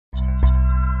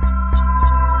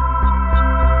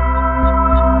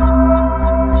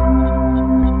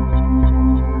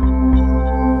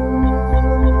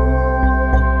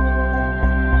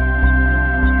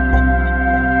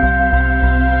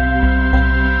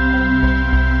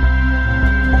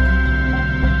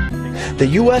The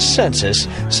U.S. Census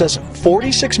says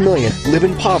 46 million live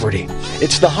in poverty.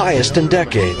 It's the highest in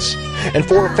decades. And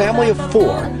for a family of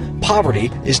 4, poverty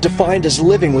is defined as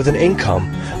living with an income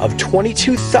of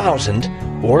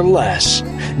 $22,000 or less.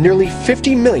 Nearly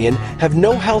 50 million have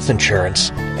no health insurance,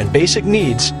 and basic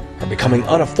needs are becoming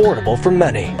unaffordable for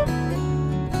many.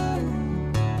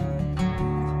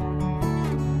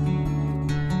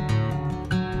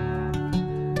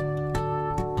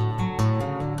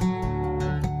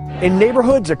 In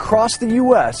neighborhoods across the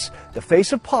U.S., the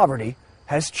face of poverty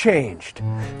has changed.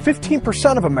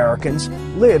 15% of Americans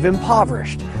live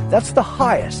impoverished. That's the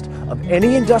highest of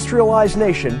any industrialized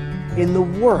nation in the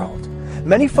world.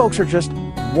 Many folks are just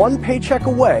one paycheck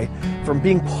away from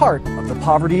being part of the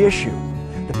poverty issue.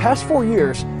 The past 4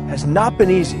 years has not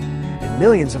been easy, and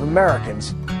millions of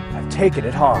Americans have taken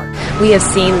it hard. We have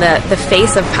seen the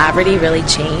face of poverty really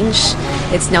change.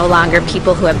 It's no longer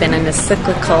people who have been in a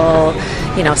cyclical,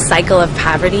 cycle of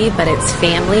poverty, but it's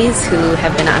families who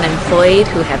have been unemployed,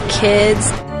 who have kids.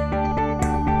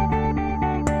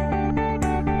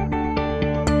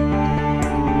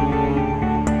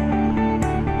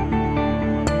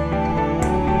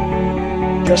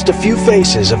 Just a few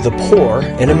faces of the poor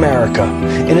in America.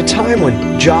 In a time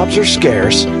when jobs are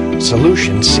scarce,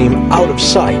 solutions seem out of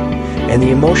sight, and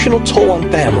the emotional toll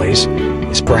on families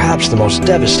is perhaps the most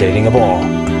devastating of all.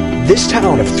 This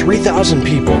town of 3,000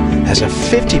 people has a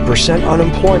 50%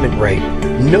 unemployment rate,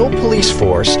 no police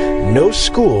force, no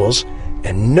schools,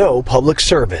 and no public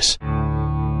service.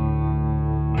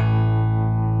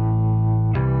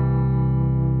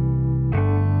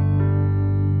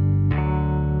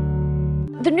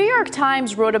 The New York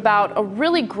Times wrote about a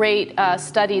really great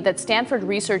study that Stanford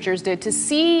researchers did to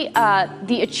see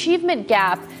the achievement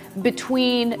gap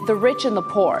between the rich and the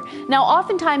poor. Now,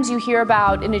 oftentimes you hear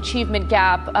about an achievement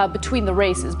gap between the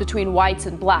races, between whites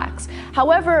and blacks.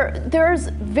 However, there's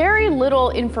very little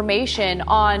information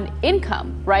on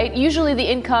income, right? Usually the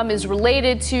income is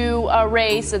related to a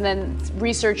race, and then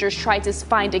researchers try to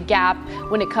find a gap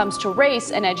when it comes to race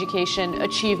and education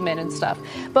achievement and stuff.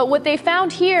 But what they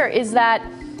found here is that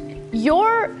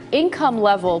your income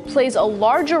level plays a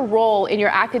larger role in your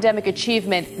academic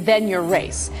achievement than your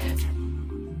race.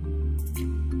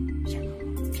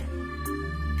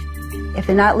 If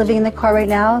they're not living in the car right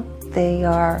now, they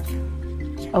are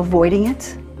avoiding it.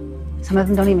 Some of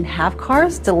them don't even have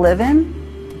cars to live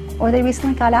in, or they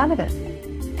recently got out of it.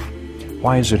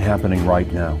 Why is it happening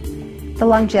right now? The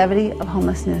longevity of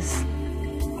homelessness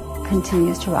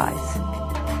continues to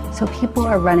rise. So people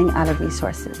are running out of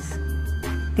resources.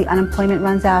 The unemployment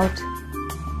runs out,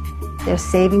 their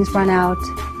savings run out,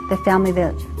 the family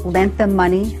that lent them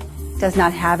money does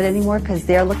not have it anymore because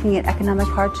they're looking at economic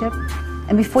hardship.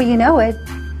 And before you know it,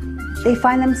 they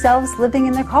find themselves living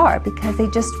in their car because they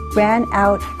just ran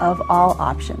out of all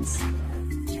options.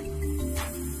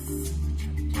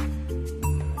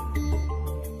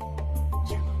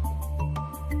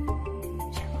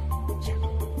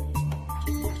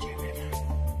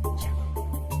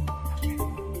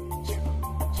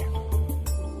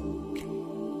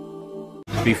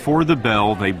 Before the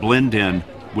bell, they blend in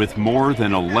with more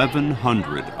than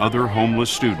 1,100 other homeless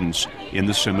students in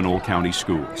the Seminole County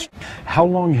schools. How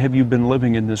long have you been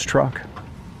living in this truck?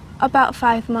 About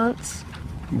 5 months.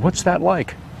 What's that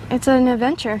like? It's an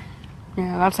adventure.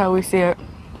 Yeah, that's how we see it.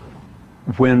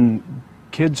 When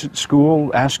kids at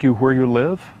school ask you where you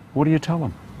live, what do you tell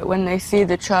them? When they see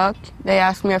the truck, they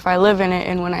ask me if I live in it,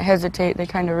 and when I hesitate, they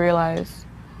kind of realize.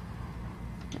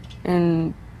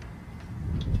 And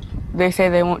they say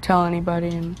they won't tell anybody.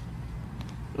 And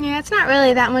yeah, it's not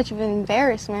really that much of an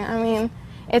embarrassment. I mean,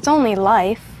 it's only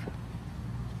life.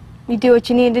 You do what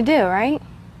you need to do, right?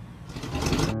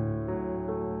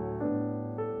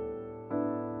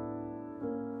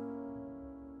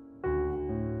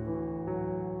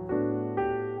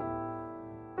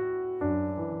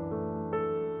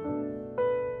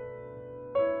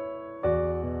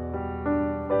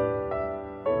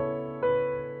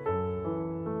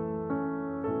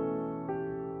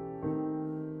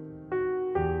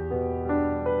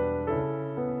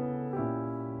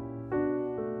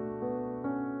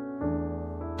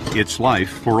 It's life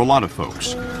for a lot of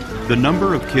folks. The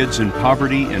number of kids in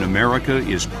poverty in America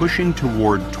is pushing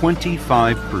toward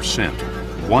 25%,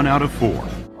 1 out of 4.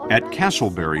 At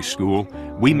Castleberry School,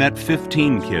 we met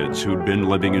 15 kids who'd been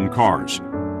living in cars.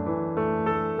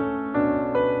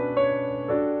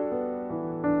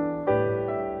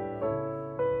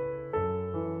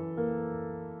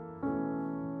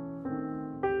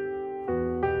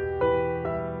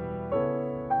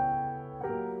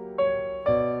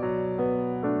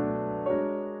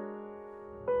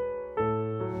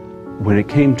 When it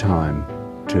came time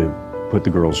to put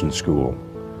the girls in school,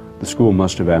 the school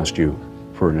must have asked you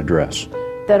for an address.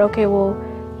 That, okay, well,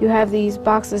 you have these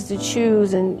boxes to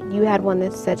choose, and you had one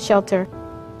that said shelter.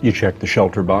 You checked the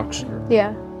shelter box?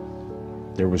 Yeah.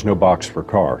 There was no box for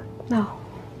car. No.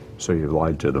 So you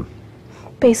lied to them.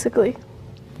 Basically.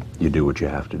 You do what you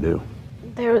have to do.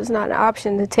 There was not an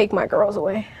option to take my girls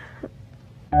away.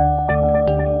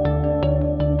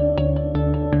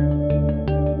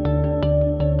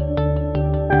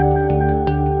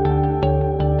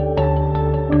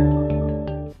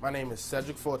 My name is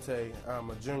Cedric Forte. I'm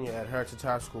a junior at Heritage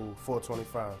High School,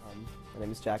 425. My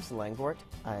name is Jackson Langvort.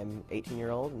 I'm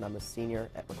 18-year-old and I'm a senior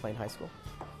at McLean High School.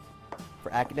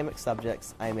 For academic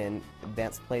subjects, I'm in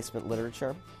Advanced Placement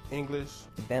Literature, English,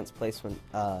 Advanced Placement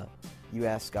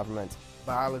U.S. Government,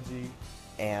 Biology,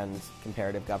 and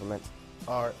Comparative Government,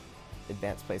 Art,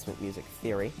 Advanced Placement Music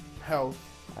Theory, Health,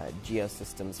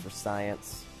 Geosystems for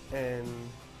Science, and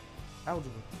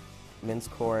Algebra. Men's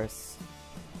Chorus,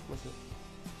 What's it?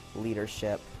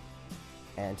 Leadership,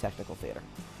 and Technical Theater.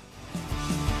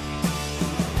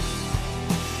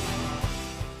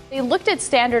 They looked at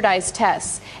standardized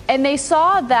tests, and they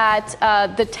saw that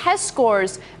the test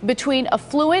scores between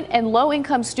affluent and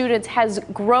low-income students has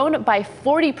grown by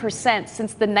 40%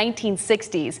 since the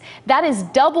 1960s. That is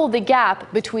double the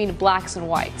gap between blacks and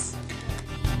whites.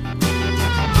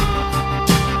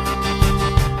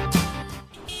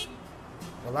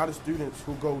 A lot of students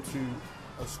who go to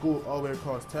a school all the way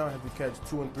across town have to catch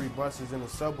 2 and 3 buses in the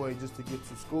subway just to get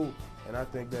to school. And I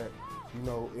think that, you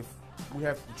know, if we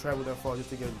have to travel that far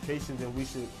just to get education, then we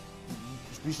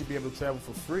should be able to travel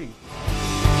for free.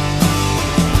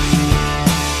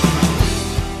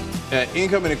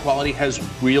 Income inequality has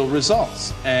real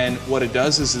results, and what it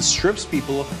does is it strips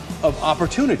people of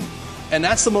opportunity. And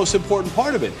that's the most important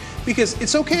part of it, because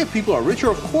it's okay if people are richer,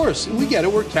 of course, we get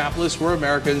it, we're capitalists, we're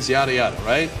Americans, yada yada,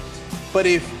 right? But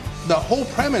if the whole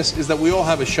premise is that we all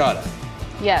have a shot at it.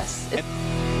 Yes.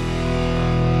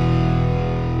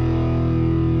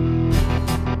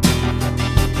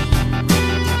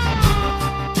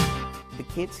 The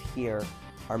kids here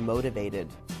are motivated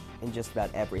in just about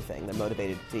everything. They're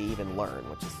motivated to even learn,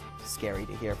 which is scary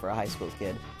to hear for a high school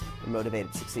kid. They're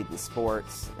motivated to succeed in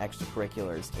sports,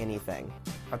 extracurriculars, anything.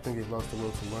 I think they've lost the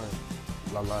will to learn.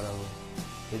 A lot of them.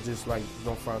 They just like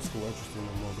don't find school interesting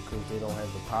no more because they don't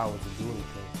have the power to do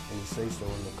anything and to say so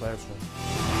in the classroom.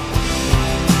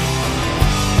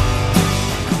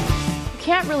 You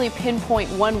can't really pinpoint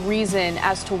one reason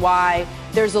as to why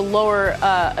there's a lower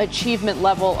achievement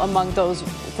level among those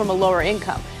from a lower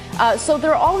income. So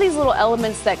there are all these little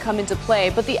elements that come into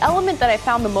play, but the element that I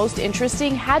found the most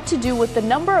interesting had to do with the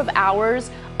number of hours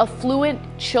affluent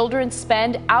children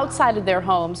spend outside of their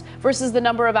homes versus the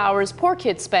number of hours poor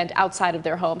kids spend outside of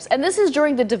their homes. And this is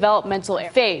during the developmental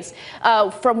phase,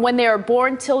 from when they are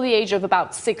born till the age of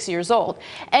about 6 years old.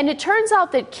 And it turns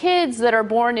out that kids that are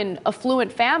born in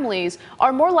affluent families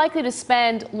are more likely to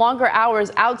spend longer hours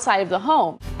outside of the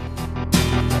home.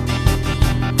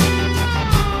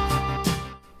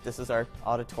 This is our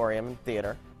auditorium and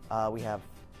theater. We have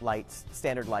lights,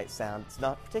 standard light sound. It's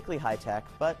not particularly high tech,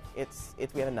 but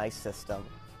we have a nice system.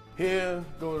 Here,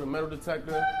 go to the metal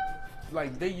detector.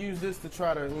 Like they use this to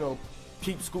try to, you know,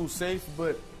 keep school safe,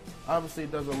 but obviously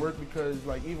it doesn't work because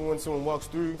like even when someone walks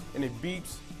through and it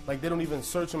beeps, like they don't even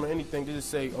search them or anything. They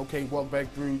just say, okay, walk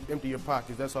back through, empty your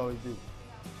pockets. That's all they do.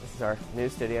 This is our new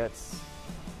studio. It's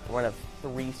one of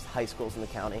 3 high schools in the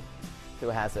county who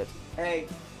has it. Hey,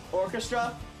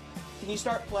 orchestra, can you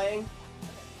start playing?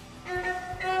 It's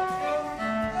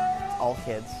all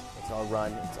kids, it's all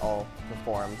run, it's all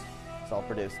performed, it's all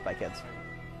produced by kids.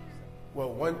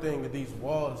 Well, one thing with these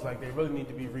walls, like they really need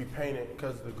to be repainted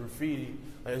because the graffiti,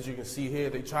 as you can see here,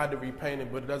 they tried to repaint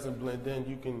it, but it doesn't blend in.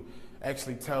 You can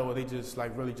actually tell where they just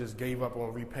like really just gave up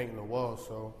on repainting the walls,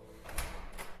 so.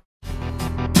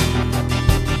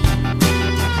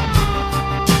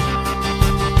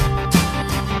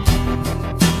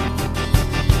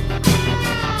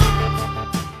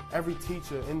 Every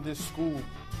teacher in this school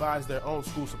buys their own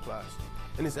school supplies.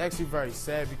 And it's actually very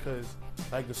sad because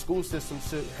like the school system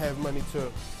should have money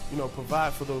to, you know,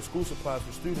 provide for those school supplies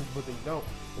for students, but they don't.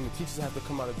 And the teachers have to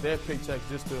come out of their paychecks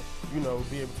just to, you know,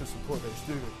 be able to support their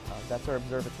students. That's our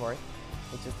observatory.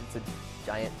 It's a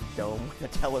giant dome with a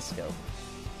telescope,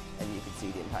 and you can see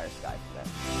the entire sky from there.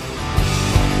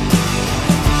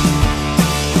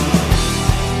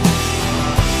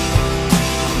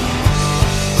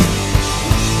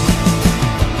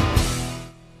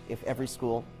 If every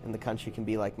school in the country can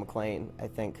be like McLean, I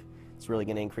think it's really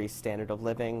going to increase standard of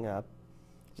living,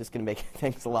 just going to make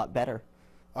things a lot better.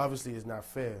 Obviously, it's not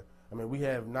fair, I mean, we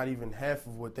have not even half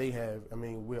of what they have. I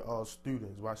mean, we're all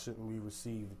students. Why shouldn't we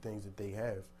receive the things that they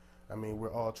have? I mean,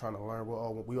 we're all trying to learn.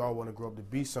 We all want to grow up to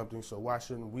be something, so why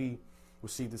shouldn't we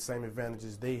receive the same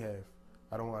advantages they have?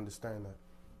 I don't understand that.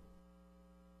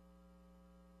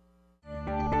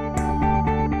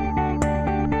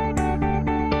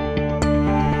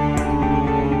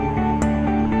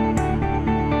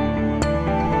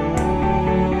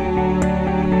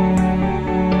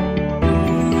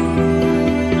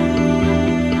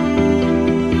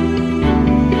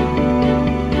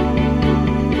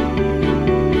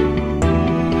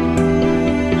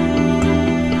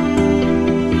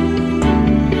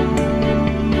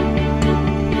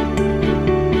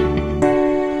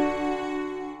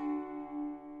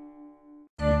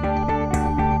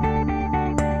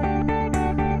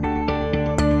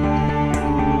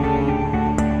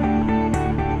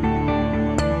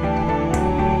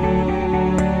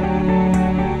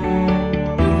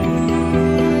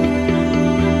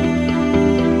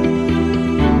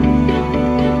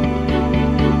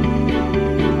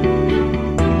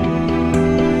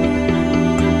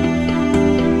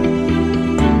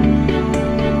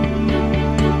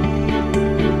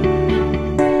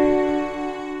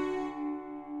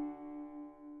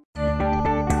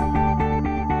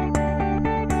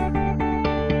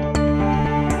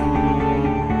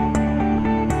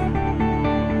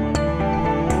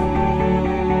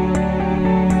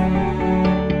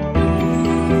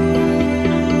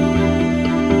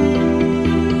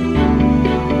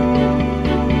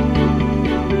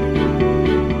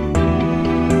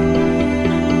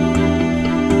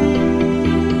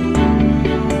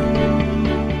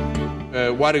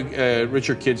 Why do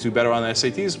richer kids do better on the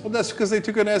SATs? Well, that's because they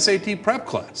took an SAT prep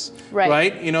class,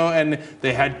 right? You know, and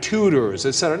they had tutors,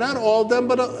 etc. Not all of them,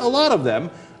 but a lot of them.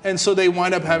 And so they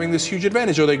wind up having this huge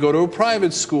advantage. Or they go to a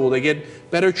private school, they get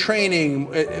better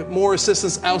training, more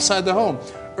assistance outside the home.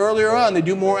 Earlier on, they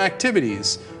do more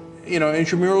activities, you know,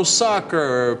 intramural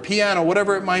soccer, piano,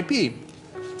 whatever it might be.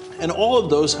 And all of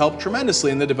those help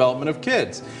tremendously in the development of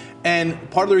kids. And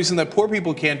part of the reason that poor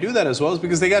people can't do that as well is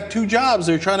because they got two jobs.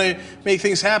 They're trying to make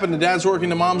things happen. The dad's working,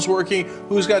 the mom's working.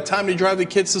 Who's got time to drive the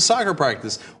kids to soccer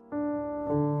practice?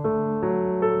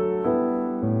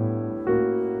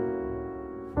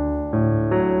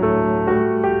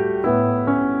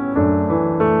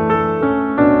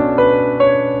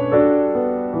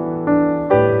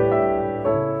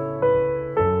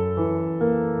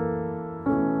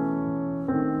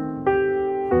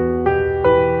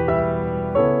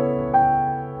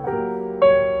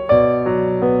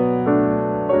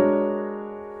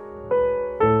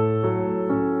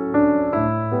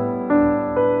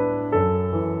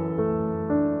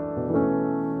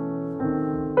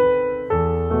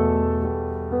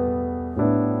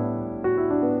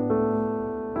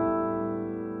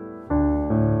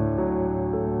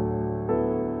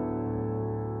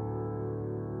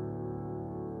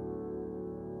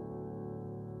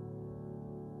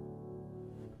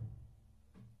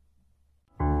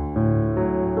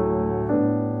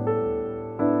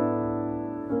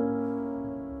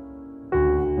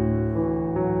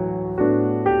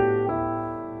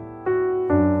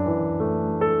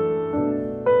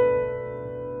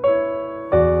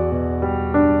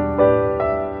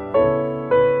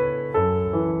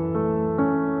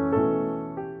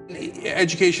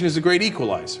 Education is a great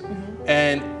equalizer.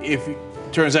 And if it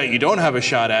turns out you don't have a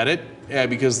shot at it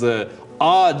because the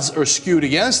odds are skewed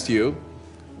against you,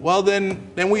 well,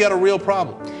 then we got a real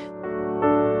problem.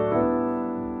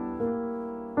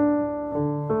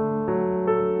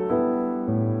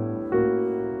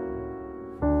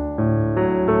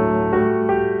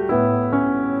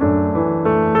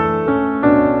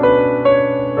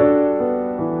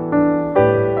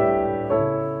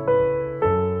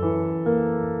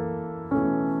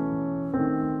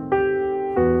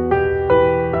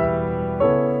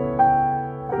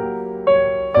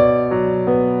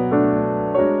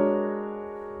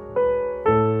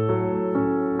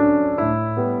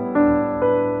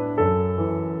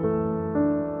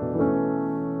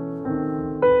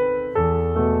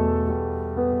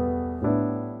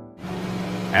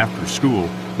 After school,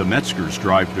 the Metzgers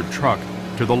drive their truck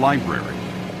to the library.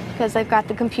 Because they've got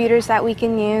the computers that we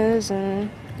can use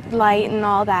and light and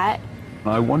all that.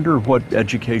 I wonder what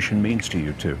education means to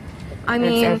you two. I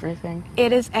mean, it's everything.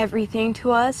 It is everything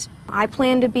to us. I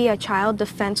plan to be a child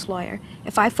defense lawyer.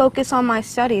 If I focus on my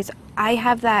studies, I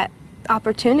have that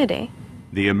opportunity.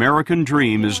 The American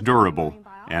dream is durable,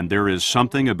 and there is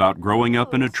something about growing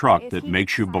up in a truck that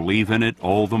makes you believe in it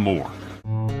all the more.